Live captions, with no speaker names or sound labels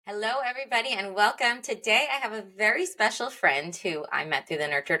Hello, everybody, and welcome. Today, I have a very special friend who I met through the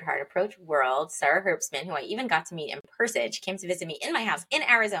Nurtured Heart Approach world, Sarah Herbsman, who I even got to meet in person. She came to visit me in my house in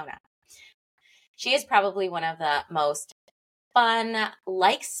Arizona. She is probably one of the most fun,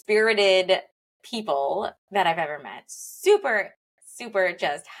 like-spirited people that I've ever met. Super, super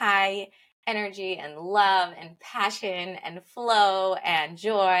just high energy and love and passion and flow and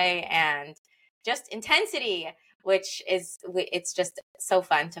joy and just intensity, which is, it's just so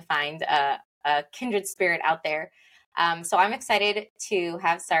fun to find a kindred spirit out there. So I'm excited to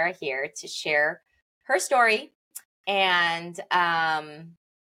have Sarah here to share her story and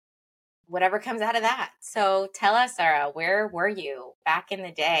whatever comes out of that. So tell us, Sarah, where were you back in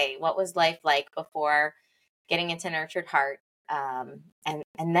the day? What was life like before getting into Nurtured Heart? And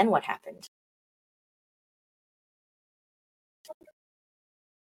then what happened?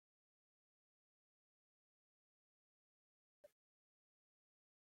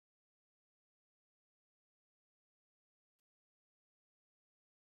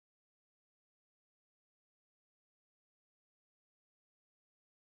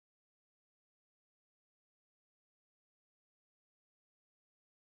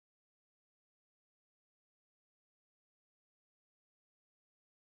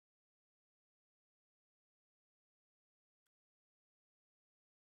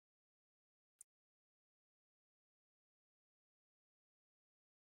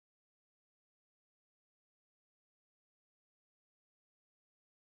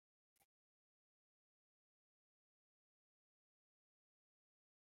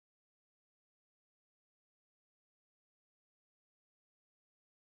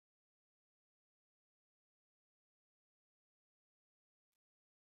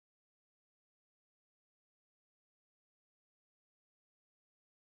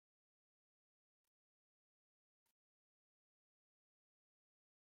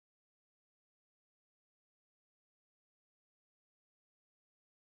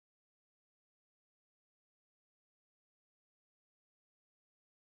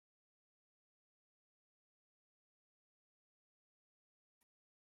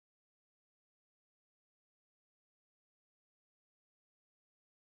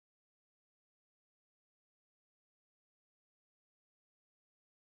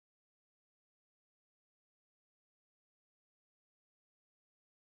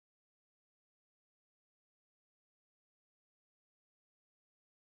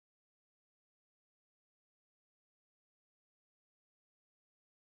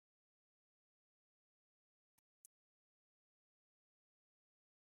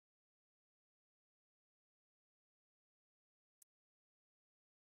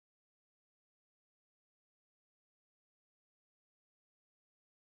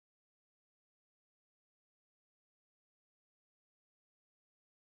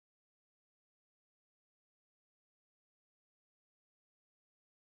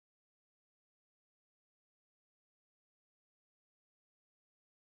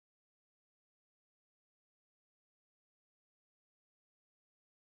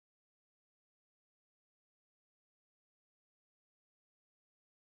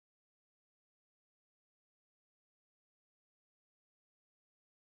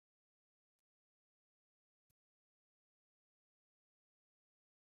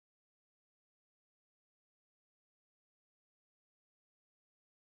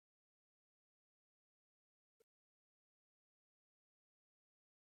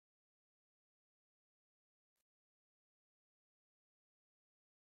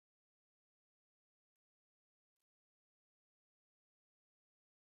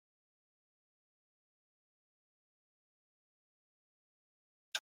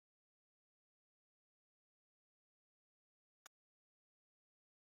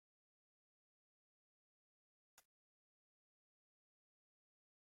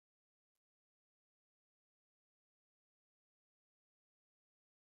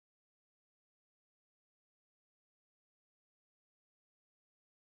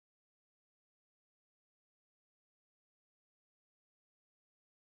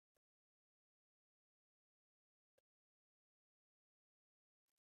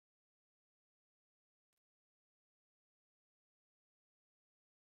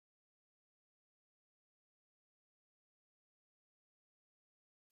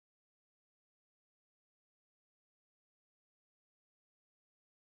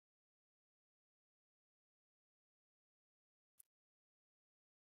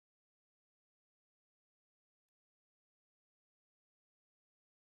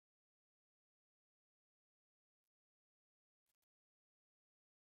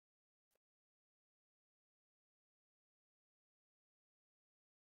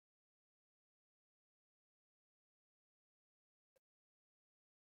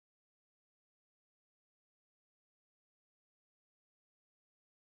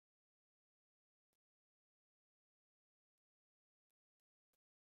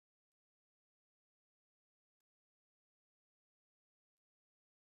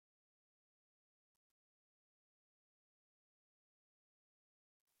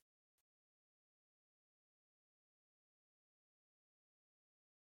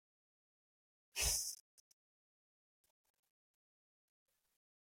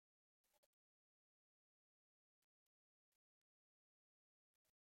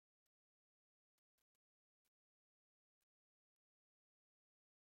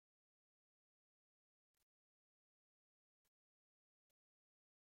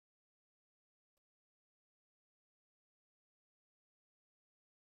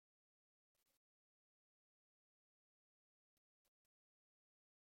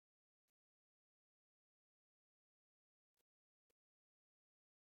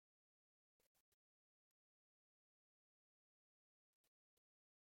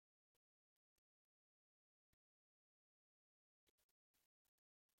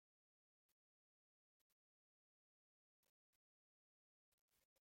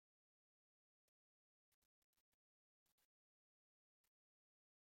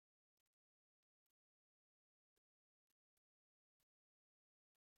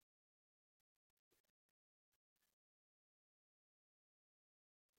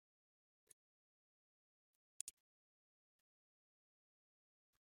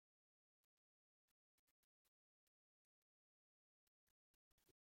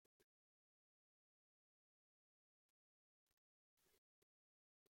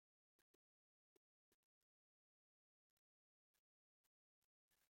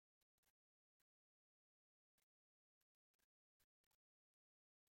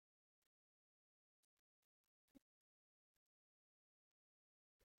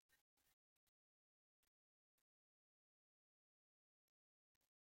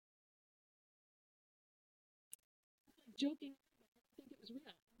 joking. I think it was real.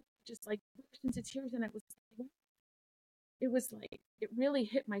 Just like burst into tears, and it was like it really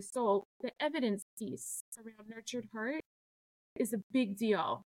hit my soul. The evidence piece around nurtured heart is a big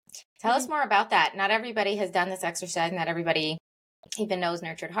deal. Tell us more about that. Not everybody has done this exercise. Not everybody even knows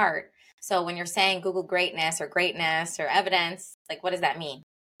nurtured heart. So when you're saying Google greatness or evidence, like, what does that mean?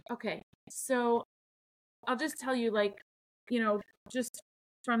 Okay. So I'll just tell you, like, just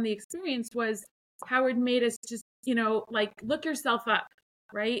from the experience was Howard made us just, like, look yourself up,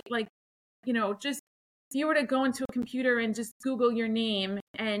 right? Like, just if you were to go into a computer and just Google your name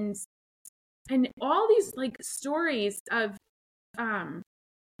and all these like stories of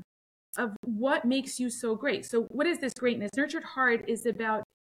what makes you so great. So what is this greatness? Nurtured heart is about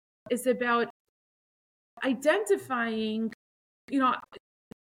identifying,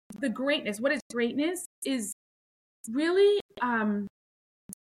 the greatness. What is greatness is really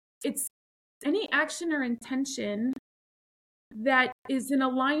it's any action or intention that is in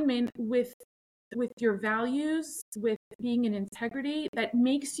alignment with your values, with being in integrity, that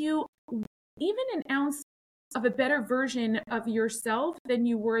makes you even an ounce of a better version of yourself than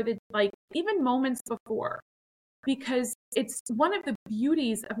you were even moments before. Because it's one of the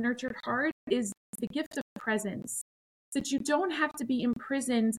beauties of nurtured heart is the gift of presence, that you don't have to be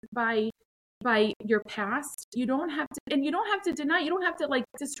imprisoned by your past. You don't have to deny, you don't have to like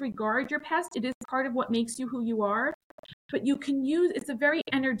disregard your past. It is part of what makes you who you are, but you can it's a very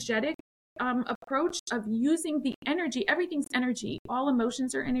energetic approach of using the energy. Everything's energy. All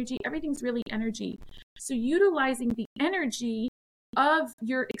emotions are energy. Everything's really energy. So utilizing the energy of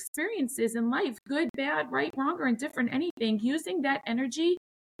your experiences in life, good, bad, right, wrong, or indifferent, anything, using that energy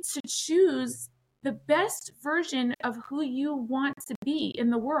to choose the best version of who you want to be in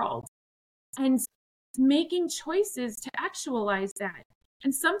the world and making choices to actualize that.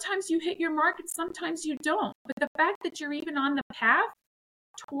 And sometimes you hit your mark and sometimes you don't. But the fact that you're even on the path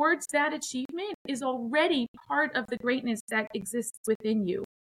towards that achievement is already part of the greatness that exists within you.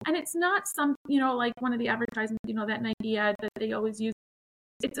 And it's not some, like one of the advertisements, that Nike ad that they always use.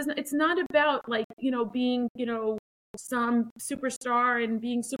 It's not about like, being, some superstar and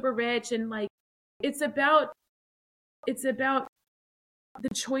being super rich and like, it's about the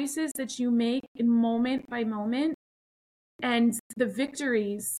choices that you make in moment by moment and the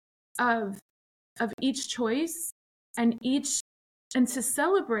victories of each choice and to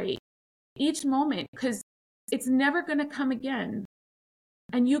celebrate each moment, because it's never going to come again.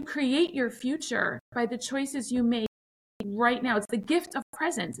 And you create your future by the choices you make right now. It's the gift of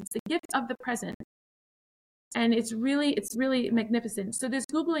presence. It's the gift of the present. And it's really magnificent. So this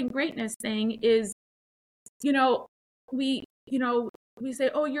Googling greatness thing is, we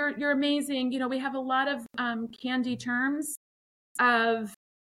say, oh, you're amazing. We have a lot of candy terms of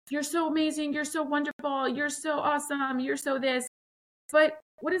you're so amazing, you're so wonderful, you're so awesome, you're so this. But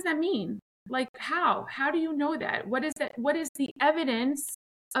what does that mean? Like, how do you know that? What is that? What is the evidence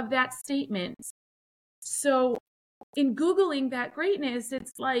of that statement? So in Googling that greatness,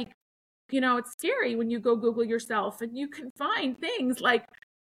 it's like, it's scary when you go Google yourself and you can find things like,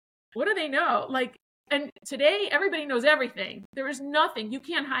 what do they know? Like, and today everybody knows everything. There is nothing, you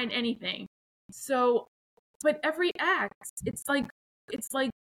can't hide anything. So, but every act, it's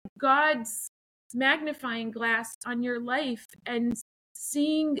like God's magnifying glass on your life and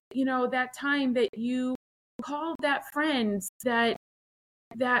seeing, that time that you called that friend that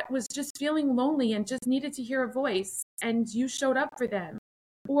was just feeling lonely and just needed to hear a voice and you showed up for them.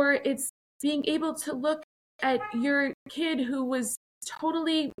 Or it's being able to look at your kid who was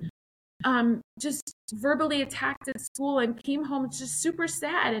totally just verbally attacked at school and came home just super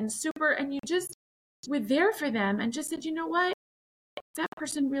sad and you just were there for them and just said, you know what, that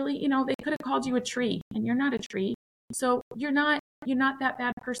person really, they could have called you a tree and you're not a tree. So you're not that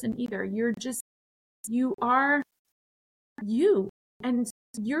bad person either. You are you. And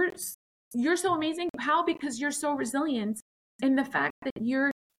you're so amazing. How? Because you're so resilient. And the fact that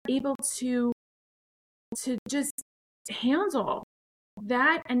you're able to just handle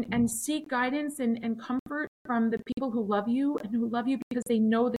that and seek guidance and comfort from the people who love you and who love you because they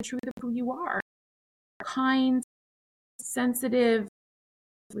know the truth of who you are. Kind, sensitive,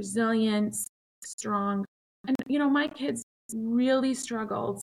 resilient, strong. And, my kids really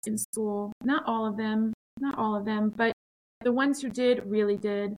struggled in school. Not all of them, but the ones who did really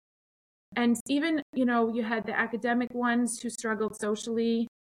did. And even, you had the academic ones who struggled socially,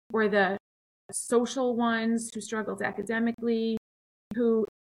 or the social ones who struggled academically, who,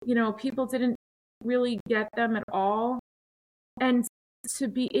 people didn't really get them at all. And to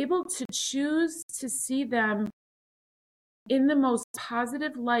be able to choose to see them in the most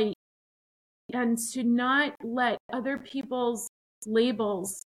positive light and to not let other people's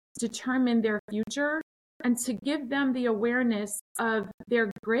labels determine their future, and to give them the awareness of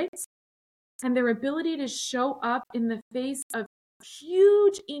their grit and their ability to show up in the face of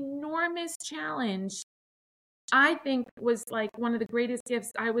huge, enormous challenge, I think was like one of the greatest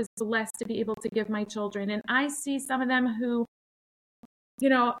gifts I was blessed to be able to give my children. And I see some of them who,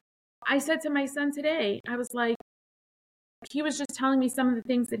 I said to my son today, I was like, he was just telling me some of the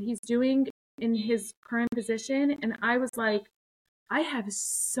things that he's doing in his current position. And I was like, I have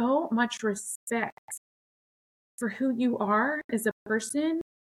so much respect for who you are as a person,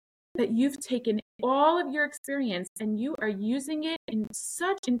 that you've taken all of your experience and you are using it in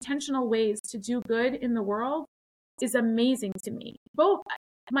such intentional ways to do good in the world is amazing to me. Both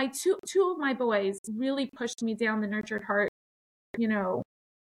my two of my boys really pushed me down the nurtured heart,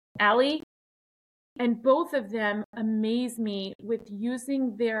 alley. And both of them amaze me with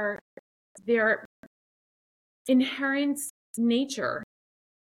using their inherent nature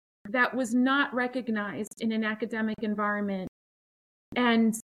that was not recognized in an academic environment,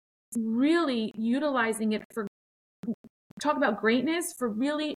 and really utilizing it for, talk about greatness, for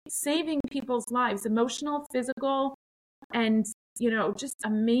really saving people's lives, emotional, physical, and just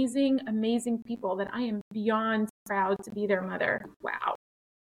amazing, amazing people that I am beyond proud to be their mother. Wow.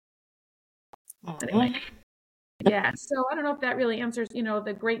 Anyway, yeah. So I don't know if that really answers,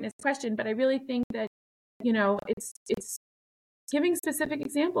 the greatness question, but I really think that, it's giving specific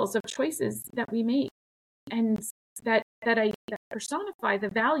examples of choices that we make, and that personify the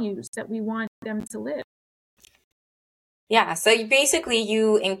values that we want them to live. Yeah, so you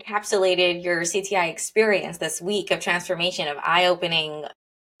encapsulated your CTI experience this week of transformation, of eye-opening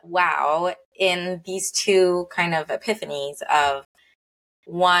wow, in these two kind of epiphanies of,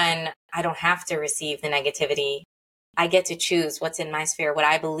 one, I don't have to receive the negativity. I get to choose what's in my sphere, what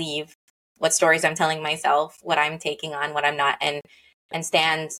I believe, what stories I'm telling myself, what I'm taking on, what I'm not, and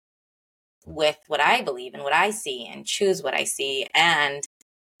stand with what I believe and what I see and choose what I see. And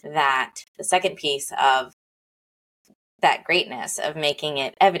that the second piece of that greatness, of making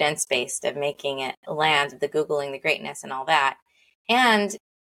it evidence-based, of making it land, the Googling the greatness and all that. And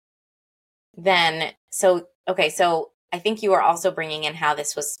then, so I think you are also bringing in how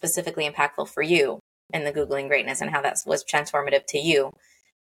this was specifically impactful for you in the Googling greatness, and how that was transformative to you.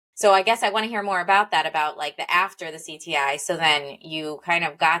 So I guess I want to hear more about that, about like the after the CTI. So then you kind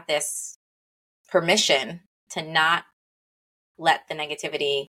of got this permission to not let the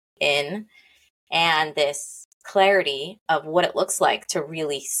negativity in, and this clarity of what it looks like to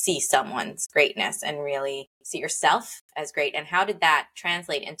really see someone's greatness and really see yourself as great. And how did that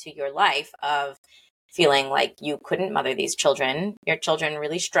translate into your life of feeling like you couldn't mother these children, your children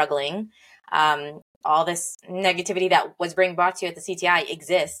really struggling? All this negativity that was being brought to you at the CTI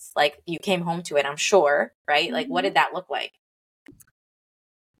exists. Like, you came home to it, I'm sure, right? Mm-hmm. Like, what did that look like?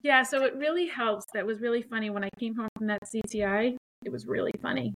 Yeah, so it really helps. That was really funny when I came home from that CTI. It was really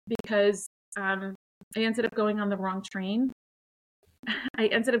funny because I ended up going on the wrong train. I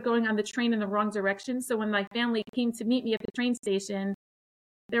ended up going on the train in the wrong direction. So when my family came to meet me at the train station,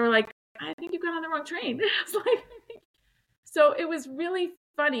 they were like, I think you got on the wrong train. I was like, so it was really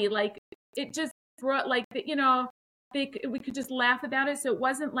funny. Like, it just brought, like, we could just laugh about it. So it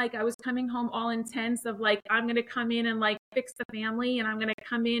wasn't like I was coming home all intense of like, I'm going to come in and like fix the family, and I'm going to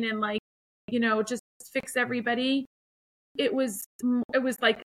come in and like, just fix everybody. It was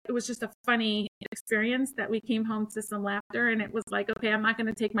just a funny experience that we came home to some laughter, and it was like, okay, I'm not going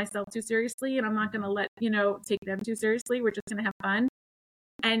to take myself too seriously, and I'm not going to take them too seriously. We're just going to have fun.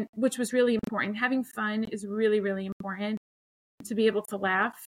 And which was really important. Having fun is really, really important, to be able to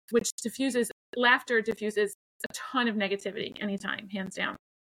laugh, which laughter diffuses a ton of negativity anytime, hands down.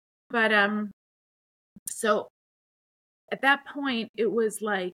 But so at that point, it was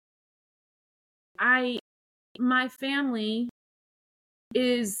like, my family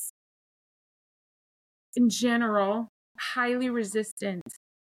is in general highly resistant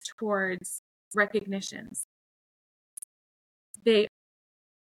towards recognitions. They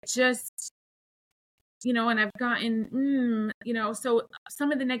just, and I've gotten, so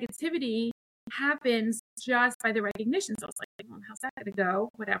some of the negativity happens just by the recognition. So it's like, well, how's that going to go?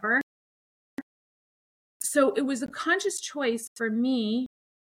 Whatever. So it was a conscious choice for me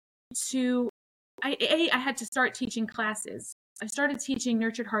to, I had to start teaching classes. I started teaching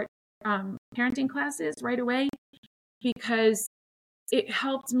Nurtured Heart parenting classes right away, because it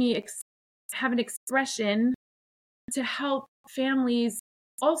helped me have an expression to help families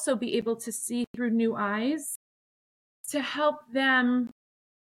also be able to see through new eyes, to help them,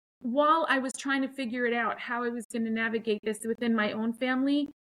 while I was trying to figure it out, how I was going to navigate this within my own family,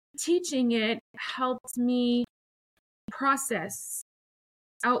 teaching it helped me process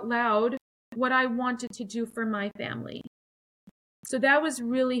out loud what I wanted to do for my family. So that was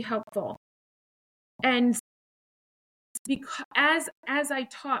really helpful. And because as I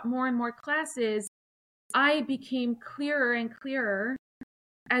taught more and more classes, I became clearer and clearer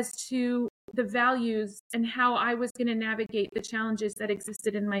as to the values and how I was going to navigate the challenges that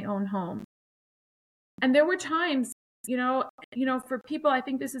existed in my own home. And there were times, for people, I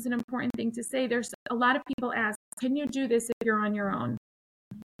think this is an important thing to say. There's a lot of people ask, can you do this if you're on your own?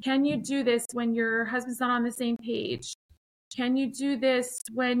 Can you do this when your husband's not on the same page? Can you do this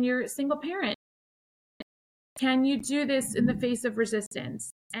when you're a single parent? Can you do this in the face of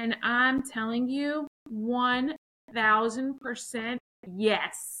resistance? And I'm telling you, 1000%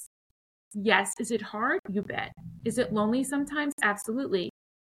 yes. Yes. Is it hard? You bet. Is it lonely sometimes? Absolutely.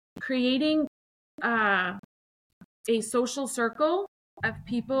 Creating a social circle of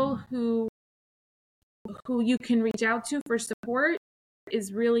people who you can reach out to for support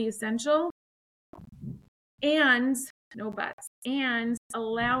is really essential. And no buts. And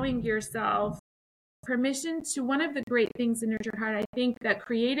allowing yourself permission to, one of the great things in Nurtured Heart, I think, that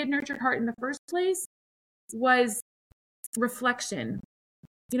created Nurtured Heart in the first place was reflection.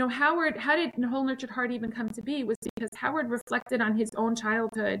 Howard, how did the whole Nurtured Heart even come to be? Was because Howard reflected on his own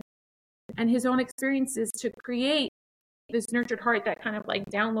childhood and his own experiences to create this Nurtured Heart that kind of like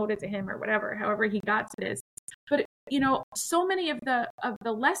downloaded to him or whatever, however he got to this. But so many of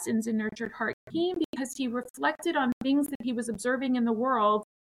the lessons in Nurtured Heart came because he reflected on things that he was observing in the world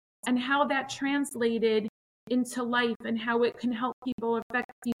and how that translated into life and how it can help people,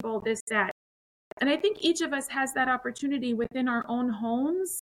 affect people, this, that. And I think each of us has that opportunity within our own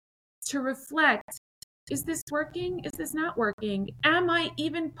homes to reflect, is this working? Is this not working? Am I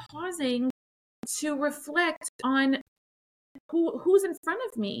even pausing to reflect on who's in front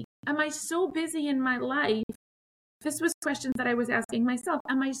of me? Am I so busy in my life? This was questions that I was asking myself.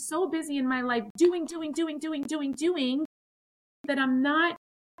 Am I so busy in my life doing, that I'm not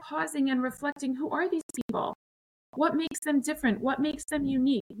pausing and reflecting, who are these people? What makes them different? What makes them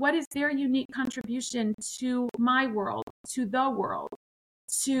unique? What is their unique contribution to my world, to the world,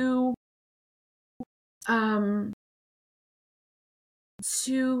 to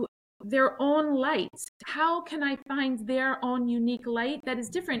their own light? How can I find their own unique light that is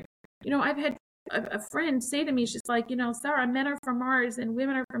different? I've had a friend say to me, she's like, Sarah, men are from Mars and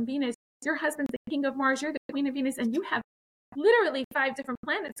women are from Venus. Your husband's the king of Mars, you're the queen of Venus, and you have literally 5 different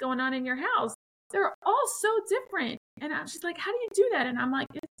planets going on in your house. They're all so different. And she's like, how do you do that? And I'm like,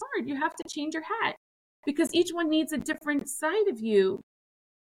 it's hard. You have to change your hat because each one needs a different side of you.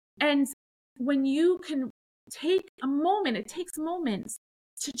 And when you can take a moment, it takes moments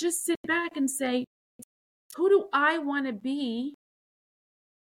to just sit back and say, who do I want to be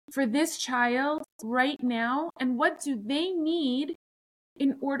for this child right now? And what do they need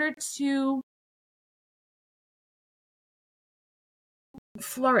in order to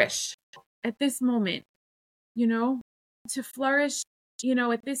flourish at this moment, to flourish,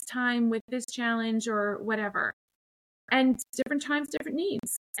 at this time with this challenge or whatever. And different times, different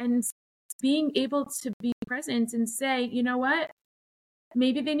needs. And being able to be present and say, you know what,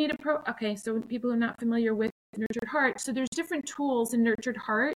 maybe they need okay, so people who are not familiar with Nurtured Heart, so there's different tools in Nurtured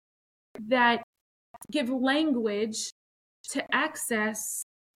Heart that give language to access,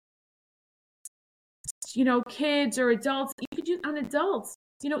 kids or adults. You could use on adults.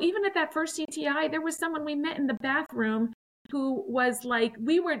 Even at that first CTI, there was someone we met in the bathroom who was like,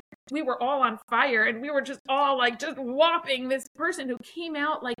 we were all on fire and we were just all like just whopping this person who came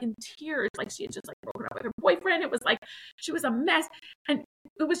out like in tears, like she had just like broken up with her boyfriend. It was like she was a mess, and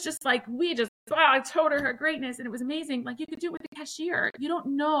it was just like I told her greatness, and it was amazing. Like you could do it with the cashier. You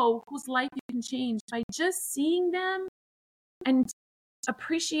don't know whose life you can change by just seeing them and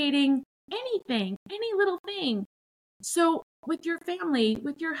appreciating anything, any little thing. So with your family,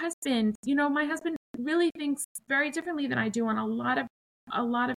 with your husband, my husband really thinks very differently than I do on a lot of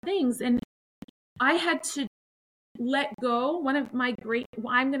things. And I had to let go. One of my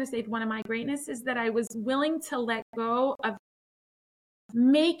greatness is that I was willing to let go of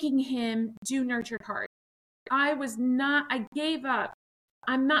making him do Nurtured Heart. I gave up.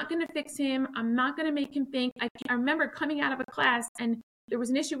 I'm not going to fix him. I'm not going to make him think. I remember coming out of a class and there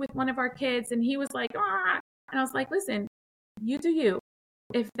was an issue with one of our kids and he was like, ah. And I was like, listen, you do you.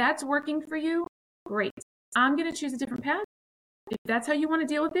 If that's working for you, great. I'm going to choose a different path. If that's how you want to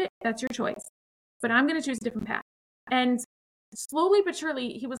deal with it, that's your choice. But I'm going to choose a different path. And slowly but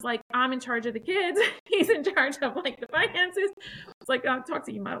surely, he was like, I'm in charge of the kids. He's in charge of like the finances. It's like, I'll talk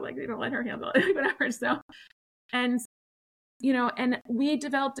to you, Mom. Like, let her handle it, whatever. So, and and we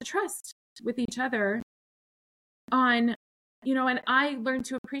developed a trust with each other on, and I learned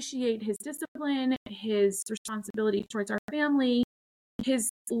to appreciate his discipline, his responsibility towards our family, his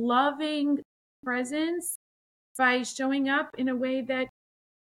loving presence by showing up in a way that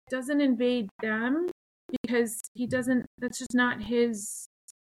doesn't invade them, because that's just not his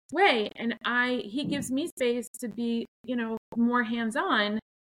way. And he gives me space to be, more hands-on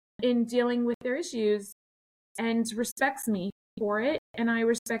in dealing with their issues, and respects me for it. And I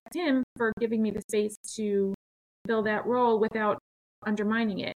respect him for giving me the space to fill that role without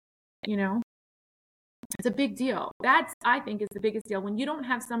undermining it. It's a big deal. That's, I think, is the biggest deal. When you don't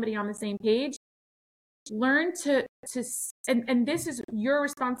have somebody on the same page, learn to and this is your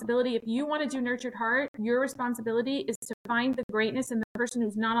responsibility. If you want to do Nurtured Heart, your responsibility is to find the greatness in the person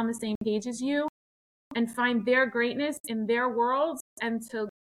who's not on the same page as you, and find their greatness in their worlds, and to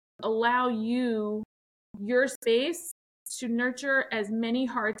allow your space to nurture as many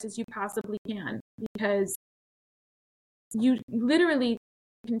hearts as you possibly can, because you literally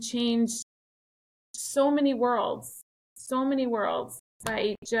can change so many worlds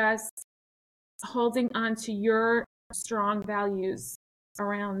by just holding on to your strong values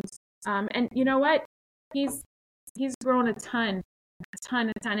around. And you know what? He's grown a ton,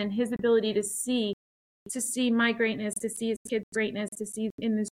 and his ability to see my greatness, to see his kids' greatness, to see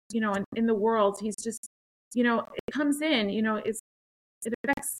in this, in the world. He's just, it comes in, it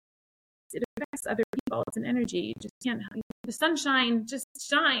affects other people. It's an energy. You just can't. The sunshine just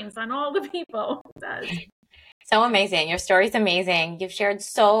shines on all the people. It does. So amazing. Your story's amazing. You've shared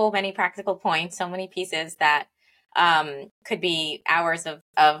so many practical points, so many pieces that could be hours of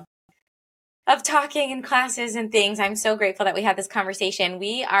talking in classes and things. I'm so grateful that we had this conversation.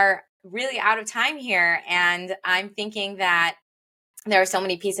 We are really out of time here, and I'm thinking that there are so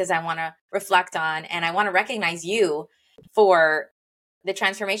many pieces I want to reflect on, and I want to recognize you for the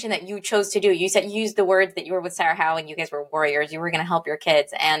transformation that you chose to do. You used the words that you were with Sarah Howe and you guys were warriors. You were going to help your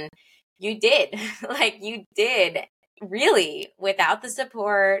kids, and you did. You did, really, without the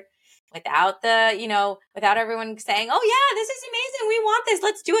support, without without everyone saying, oh yeah, this is amazing, we want this,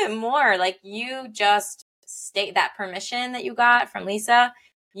 let's do it more. You just state that permission that you got from Lisa.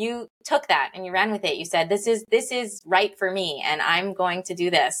 You took that and you ran with it. You said, this is right for me, and I'm going to do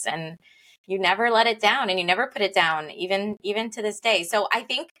this. And you never let it down, and you never put it down, even to this day. So I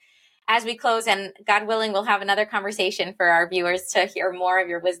think as we close, and God willing, we'll have another conversation for our viewers to hear more of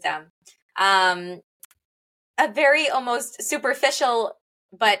your wisdom. A very almost superficial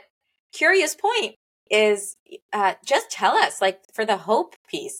but curious point is just tell us, for the hope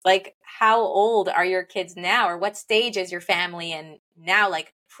piece, how old are your kids now, or what stage is your family in now,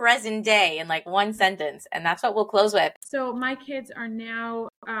 present day, in one sentence? And that's what we'll close with. So my kids are now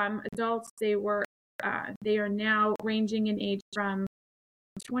adults. They are now ranging in age from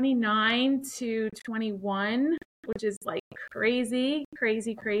 29 to 21, which is crazy.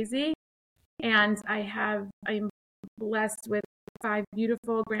 And I'm blessed with 5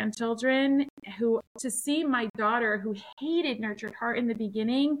 beautiful grandchildren, to see my daughter, who hated Nurtured Heart in the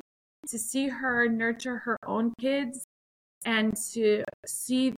beginning, to see her nurture her own kids, and to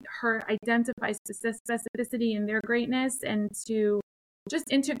see her identify specificity in their greatness, and to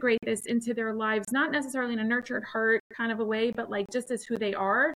just integrate this into their lives, not necessarily in a Nurtured Heart kind of a way, but just as who they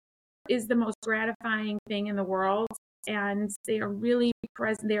are, is the most gratifying thing in the world. And they are really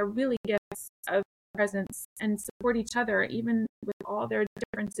present. They are really gifts of presence, and support each other, even with all their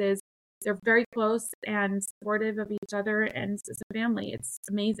differences. They're very close and supportive of each other, and as a family, it's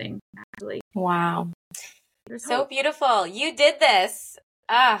amazing, actually. Wow. So beautiful. You did this.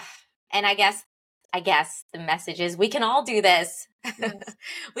 And I guess the message is we can all do this. Yes.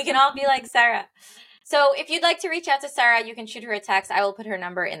 We can all be like Sarah. So if you'd like to reach out to Sarah, you can shoot her a text. I will put her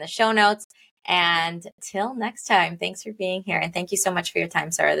number in the show notes. And till next time, thanks for being here. And thank you so much for your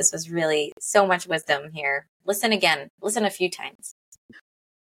time, Sarah. This was really so much wisdom here. Listen again. Listen a few times.